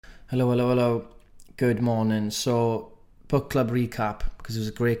Hello. Good morning. So, book club recap, because it was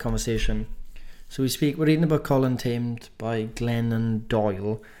a great conversation. So we're reading a book called Untamed by Glennon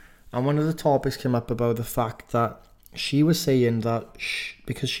Doyle, and one of the topics came up about the fact that she was saying that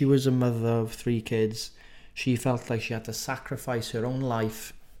because she was a mother of 3 kids, she felt like she had to sacrifice her own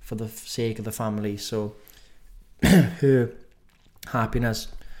life for the sake of the family. So her happiness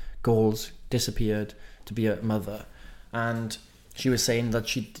goals disappeared to be a mother, and she was saying that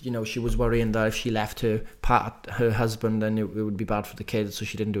she was worrying that if she left her husband, then it would be bad for the kids, so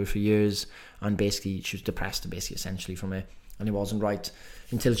she didn't do it for years, and basically she was depressed, essentially, from it, and it wasn't right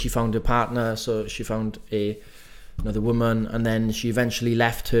until she found her partner. So she found another woman, and then she eventually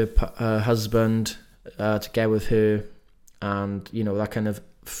left her husband to get with her, and that kind of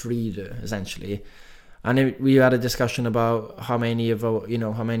freed her essentially. And we had a discussion about how many of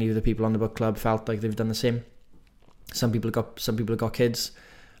the people on the book club felt like they've done the same. Some people got kids,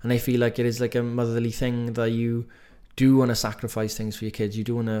 and I feel like it is like a motherly thing that you do want to sacrifice things for your kids. You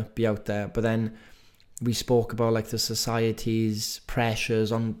do want to be out there, but then we spoke about like the society's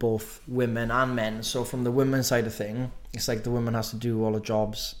pressures on both women and men. So from the women's side of thing, it's like the woman has to do all the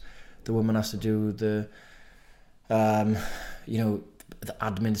jobs. The woman has to do the the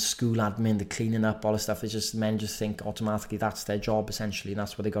admin, school admin, the cleaning up, all the stuff. It's just men just think automatically that's their job essentially, and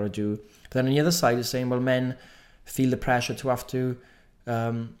that's what they got to do. But then on the other side is saying, well, men feel the pressure to have to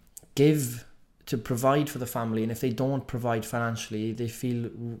give, to provide for the family, and if they don't provide financially, they feel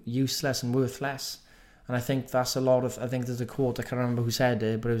useless and worthless. And I think there's a quote, I can't remember who said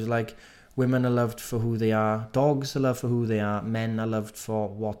it, but it was like, women are loved for who they are, dogs are loved for who they are, men are loved for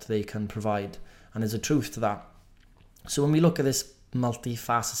what they can provide. And there's a truth to that. So when we look at this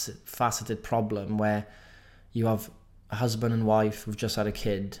multifaceted problem where you have a husband and wife who've just had a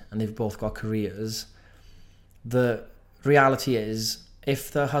kid and they've both got careers, the reality is,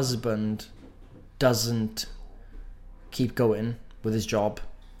 if the husband doesn't keep going with his job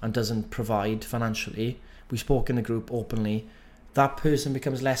and doesn't provide financially, we spoke in the group openly, that person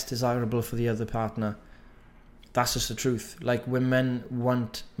becomes less desirable for the other partner. That's just the truth. Like, women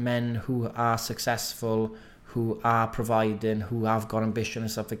want men who are successful, who are providing, who have got ambition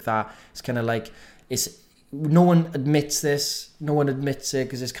and stuff like that. It's kind of like, no one admits this. No one admits it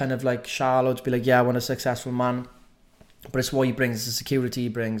because it's kind of like shallow to be like, yeah, I want a successful man. But it's what he brings, the security he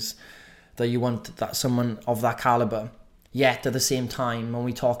brings, that you want that someone of that caliber. Yet at the same time, when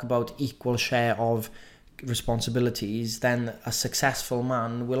we talk about equal share of responsibilities, then a successful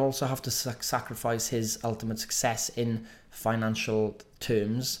man will also have to sacrifice his ultimate success in financial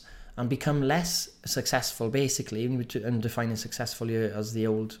terms and become less successful, basically, and defining successful as the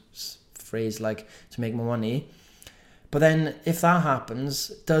old phrase, like to make more money. But then if that happens,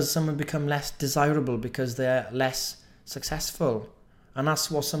 does someone become less desirable because they're less successful? And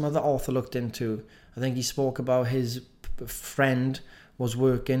that's what some other author looked into. I think he spoke about his friend was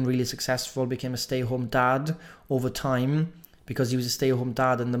working, really successful, became a stay-at-home dad over time because he was a stay-at-home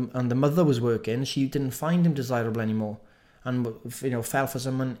dad, and the mother was working. She didn't find him desirable anymore, and fell for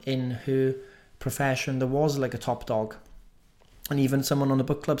someone in her profession that was like a top dog. And even someone on the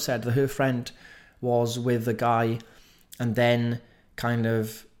book club said that her friend was with a guy, and then kind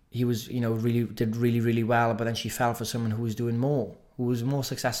of he was, did really well, but then she fell for someone who was doing more, who was more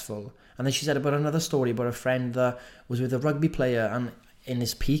successful. And then she said about another story about a friend that was with a rugby player, and in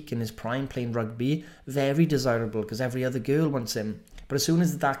his peak, in his prime, playing rugby, very desirable because every other girl wants him. But as soon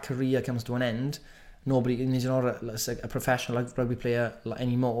as that career comes to an end, he's not a professional rugby player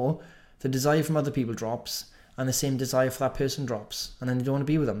anymore, the desire from other people drops, and the same desire for that person drops, and then you don't want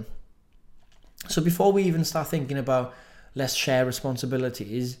to be with them. So before we even start thinking about let's share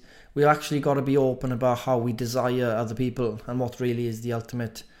responsibilities, we've actually got to be open about how we desire other people and what really is the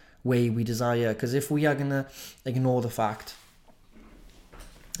ultimate way we desire. Because if we are going to ignore the fact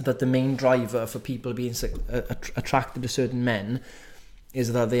that the main driver for people being attracted to certain men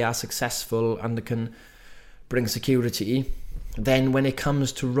is that they are successful and they can bring security, then when it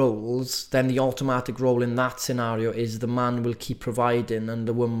comes to roles, then the automatic role in that scenario is the man will keep providing and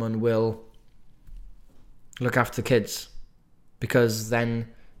the woman will look after the kids. Because then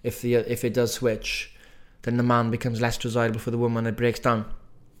if it does switch, then the man becomes less desirable for the woman, it breaks down. Do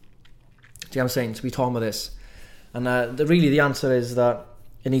you know what I'm saying? So we talk about this, and the answer is that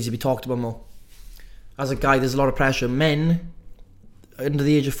it needs to be talked about more. As a guy, there's a lot of pressure. Men under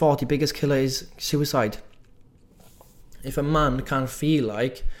the age of 40, biggest killer is suicide. If a man can't feel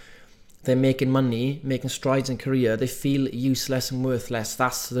like they're making money, making strides in career, they feel useless and worthless.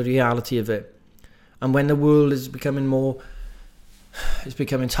 That's the reality of it. And when the world is becoming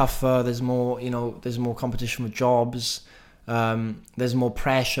tougher, there's more competition with jobs, There's more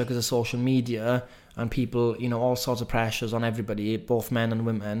pressure because of social media and people, all sorts of pressures on everybody, both men and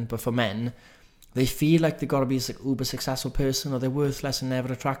women. But for men, they feel like they've got to be this uber successful person or they're worthless and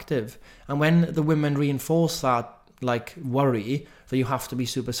never attractive. And when the women reinforce that worry that you have to be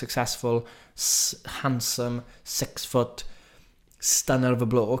super successful, handsome, 6 foot, stunner of a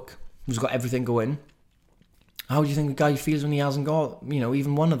bloke who's got everything going, how do you think the guy feels when he hasn't got,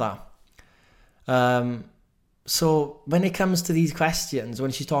 even one of that? So when it comes to these questions,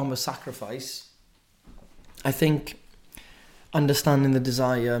 when she's talking about sacrifice, I think understanding the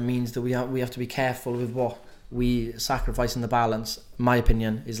desire means that we have to be careful with what we sacrifice in the balance. My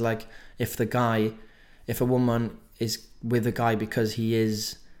opinion is if a woman is with a guy because he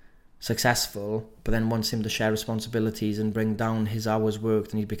is successful, but then wants him to share responsibilities and bring down his hours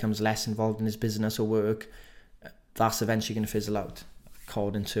worked and he becomes less involved in his business or work, that's eventually going to fizzle out,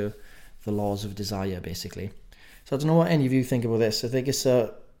 according to the laws of desire, basically. So I don't know what any of you think about this. I think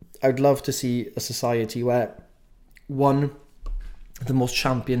I'd love to see a society where, one, the most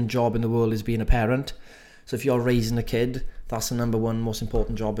championed job in the world is being a parent. So if you're raising a kid, that's the number one most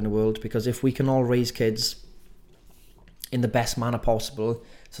important job in the world, because if we can all raise kids in the best manner possible,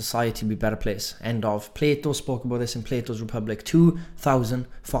 society will be a better place. End of. Plato spoke about this in Plato's Republic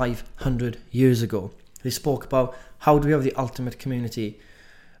 2,500 years ago. They spoke about how do we have the ultimate community.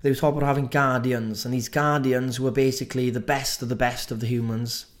 They were talking about having guardians, and these guardians were basically the best of the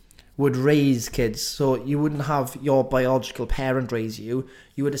humans, would raise kids. So you wouldn't have your biological parent raise you.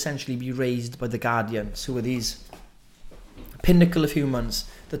 You would essentially be raised by the guardians, who were these pinnacle of humans,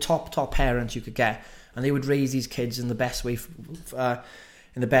 the top parents you could get, and they would raise these kids in the best way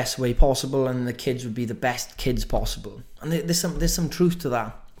possible, and the kids would be the best kids possible. And there's some truth to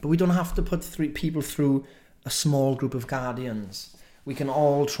that, but we don't have to put people through a small group of guardians. We can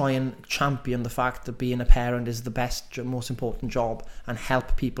all try and champion the fact that being a parent is the best, most important job, and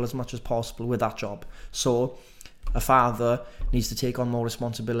help people as much as possible with that job. So a father needs to take on more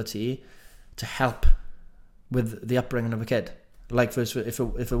responsibility to help with the upbringing of a kid. Like if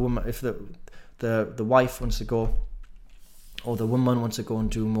a woman, if the wife wants to go, or the woman wants to go and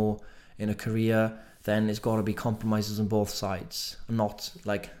do more in a career, then there's got to be compromises on both sides, not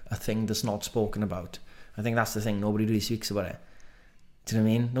like a thing that's not spoken about. I think that's the thing. Nobody really speaks about it. Do you know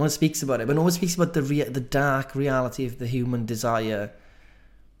what I mean? No one speaks about it, but no one speaks about the dark reality of the human desire.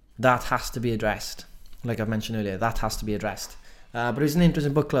 That has to be addressed. Like I've mentioned earlier, that has to be addressed. But it was an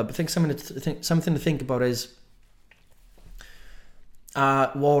interesting book club. I think something to think about is,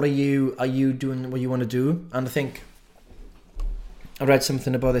 what are you doing what you want to do? And I think I read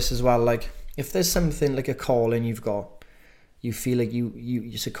something about this as well. Like if there's something like a calling you've got, you feel like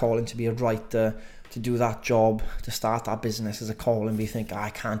it's a calling to be a writer, to do that job, to start that business as a calling, but you think, I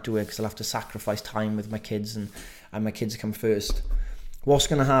can't do it because I'll have to sacrifice time with my kids and my kids come first. What's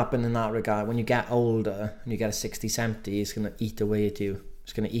going to happen in that regard when you get older and you get a 60, 70, it's going to eat away at you.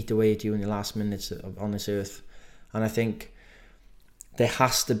 It's going to eat away at you in your last minutes on this earth. And I think there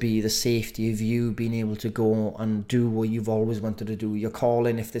has to be the safety of you being able to go and do what you've always wanted to do. Your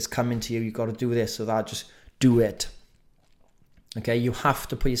calling, if this coming to you, you've got to do this, so that just do it. Okay, you have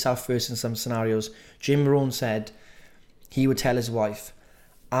to put yourself first in some scenarios. Jim Rohn said he would tell his wife,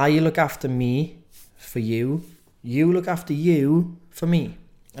 I look after me for you, you look after you for me.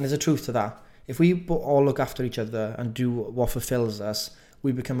 And there's a truth to that. If we all look after each other and do what fulfills us,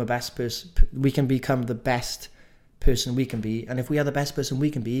 we become a best person. We can become the best person we can be. And if we are the best person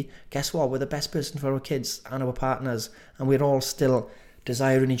we can be, guess what? We're the best person for our kids and our partners. And we're all still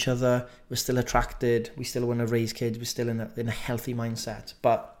desiring each other, we're still attracted, we still want to raise kids, we're still in a healthy mindset.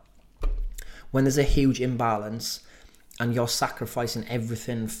 But when there's a huge imbalance and you're sacrificing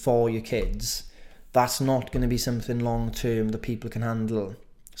everything for your kids, that's not going to be something long term that people can handle.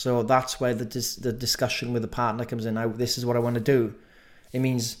 So that's where the discussion with the partner comes in. This is what I want to do. It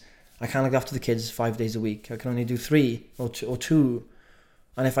means I can't look after the kids 5 days a week. I can only do 3 or 2.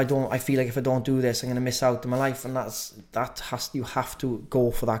 And I feel like if I don't do this, I'm going to miss out on my life. And you have to go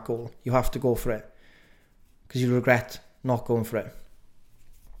for that goal. You have to go for it, because you'll regret not going for it.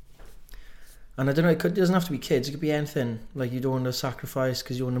 And I don't know, it doesn't have to be kids. It could be anything. Like you don't want to sacrifice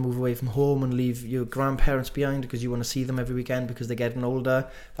because you want to move away from home and leave your grandparents behind because you want to see them every weekend because they're getting older.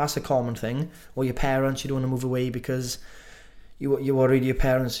 That's a common thing. Or your parents, you don't want to move away because you're worried your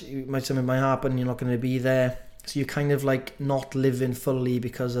parents, something might happen and you're not going to be there. So you're kind of like not living fully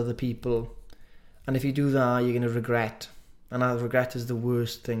because of the people. And if you do that, you're going to regret. And that regret is the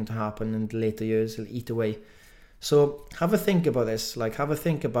worst thing to happen in the later years. It'll eat away. So have a think about this. Like have a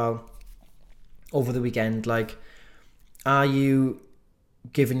think about over the weekend. Like, are you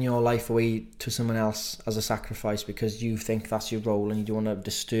giving your life away to someone else as a sacrifice because you think that's your role and you don't want to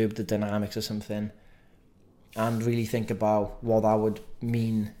disturb the dynamics or something, and really think about what that would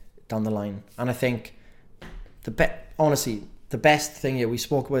mean down the line. And I think honestly, the best thing here, we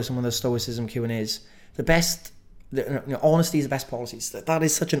spoke about some of the stoicism Q&As, honesty is the best policy. That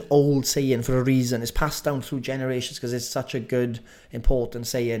is such an old saying for a reason. It's passed down through generations because it's such a good, important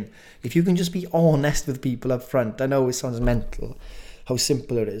saying. If you can just be honest with people up front, I know it sounds mental, how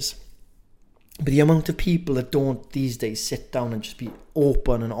simple it is. But the amount of people that don't these days sit down and just be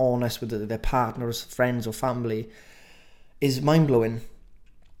open and honest with their partners, friends or family is mind-blowing.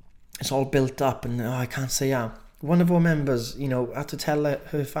 It's all built up and I can't say how. One of our members, had to tell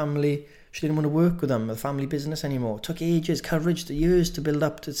her family she didn't want to work with them, the family business anymore. It took ages, courage, years to build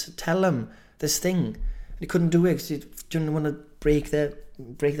up to tell them this thing. They couldn't do it because they didn't want to break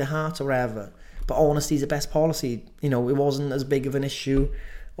their heart or whatever. But honesty is the best policy. It wasn't as big of an issue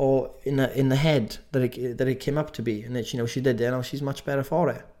or in the head that it came up to be, and that she did. She's much better for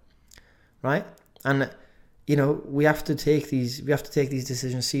it, right? And we have to take these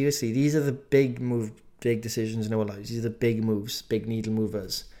decisions seriously. These are the big decisions in our lives. These are the big moves, big needle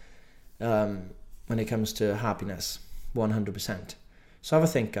movers. When it comes to happiness, 100%. So have a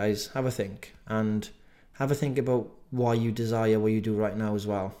think, guys. Have a think, and have a think about why you desire what you do right now as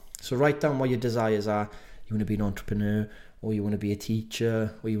well. So write down what your desires are. You want to be an entrepreneur, or you want to be a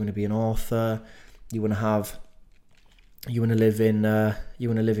teacher, or you want to be an author. You want to live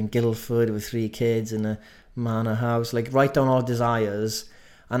in Guildford with 3 kids in a manor house. Like, write down all desires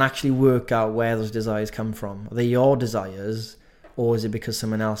and actually work out where those desires come from. Are they your desires? Or is it because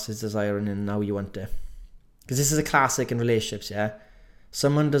someone else is desiring and now you want it? Because this is a classic in relationships, yeah?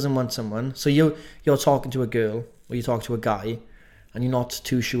 Someone doesn't want someone. So you're talking to a girl or you talk to a guy and you're not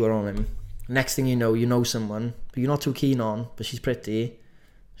too sure on him. Next thing you know someone, but you're not too keen on, but she's pretty.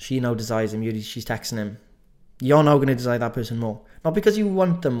 She now desires him. She's texting him. You're now going to desire that person more. Not because you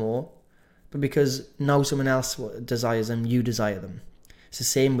want them more, but because now someone else desires them, you desire them. It's the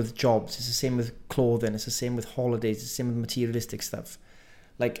same with jobs, it's the same with clothing, it's the same with holidays, it's the same with materialistic stuff.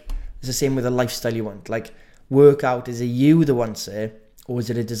 Like, it's the same with the lifestyle you want. Like, work out, is it you that wants it, or is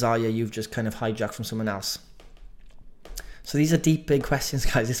it a desire you've just kind of hijacked from someone else? So these are deep, big questions,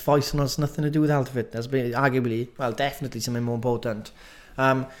 guys. This voice has nothing to do with health and fitness, but arguably, well, definitely something more important.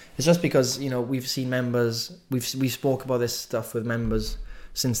 It's just because, we've seen members, we spoke about this stuff with members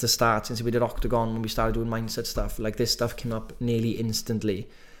since the start, since we did Octagon, when we started doing mindset stuff. Like, this stuff came up nearly instantly,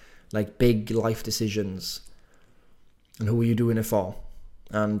 like big life decisions, and who are you doing it for,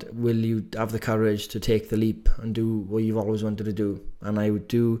 and will you have the courage to take the leap and do what you've always wanted to do? And I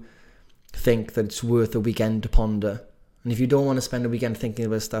do think that it's worth a weekend to ponder. And if you don't want to spend a weekend thinking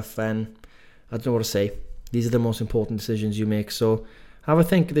about stuff, then I don't know what to say. These are the most important decisions you make. So have a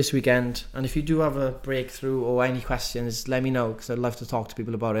think this weekend, and if you do have a breakthrough or any questions, let me know, because I'd love to talk to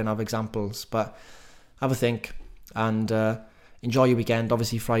people about it and have examples. But have a think and enjoy your weekend.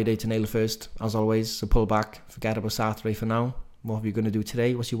 Obviously Friday to nail first, as always, so pull back, forget about Saturday for now. What are you going to do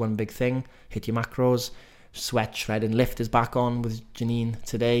today? What's your one big thing? Hit your macros. Sweat, shred and lift is back on with Janine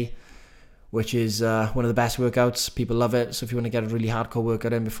today, which is one of the best workouts. People love it. So if you want to get a really hardcore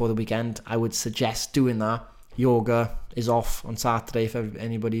workout in before the weekend, I would suggest doing that. Yoga is off on Saturday if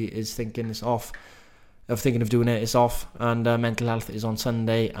anybody is thinking it's off, of thinking of doing it, it's off. And mental health is on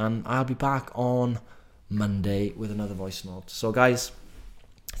Sunday, and I'll be back on Monday with another voice note. So guys,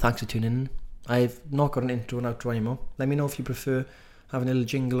 thanks for tuning in. I've not got an intro and outro anymore. Let me know if you prefer having a little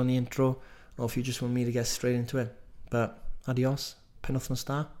jingle on the intro, or if you just want me to get straight into it. But adios, penwthnos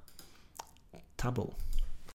da, tabo.